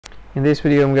In this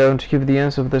video, I'm going to give you the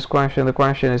answer of this question. The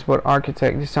question is, what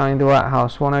architect designed the White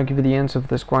House? When I give you the answer of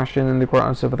this question, and the correct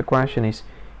answer of the question is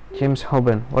James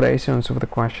Hoban. What is the answer of the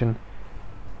question?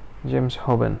 James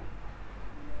Hoban.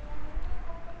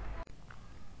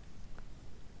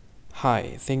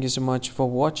 Hi, thank you so much for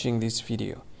watching this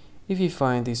video. If you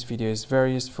find this video is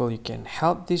very useful, you can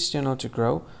help this channel to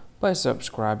grow by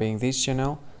subscribing this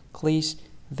channel. Please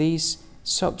this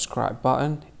subscribe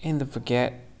button and don't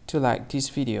forget to like this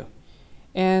video.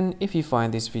 And if you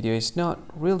find this video is not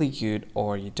really good,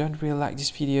 or you don't really like this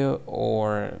video,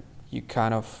 or you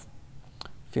kind of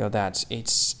feel that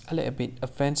it's a little bit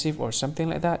offensive or something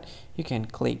like that, you can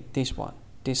click this one,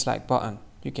 dislike button.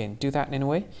 You can do that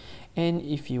anyway. And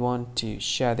if you want to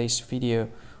share this video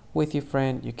with your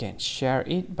friend, you can share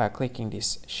it by clicking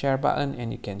this share button,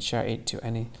 and you can share it to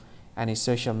any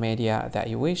social media that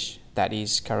you wish that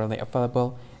is currently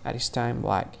available at this time,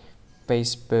 like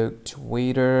Facebook,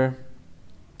 Twitter,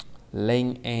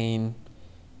 LinkedIn,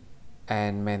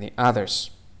 and many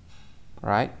others,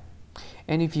 right?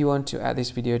 And if you want to add this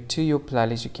video to your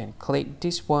playlist, you can click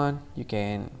this one. You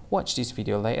can watch this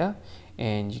video later,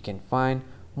 and you can find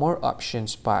more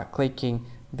options by clicking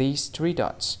these three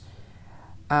dots.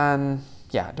 And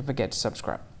yeah, don't forget to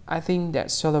subscribe. I think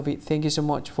that's all of it. Thank you so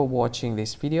much for watching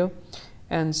this video,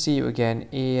 and see you again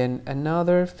in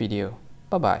another video.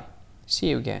 Bye bye. See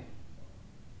you again.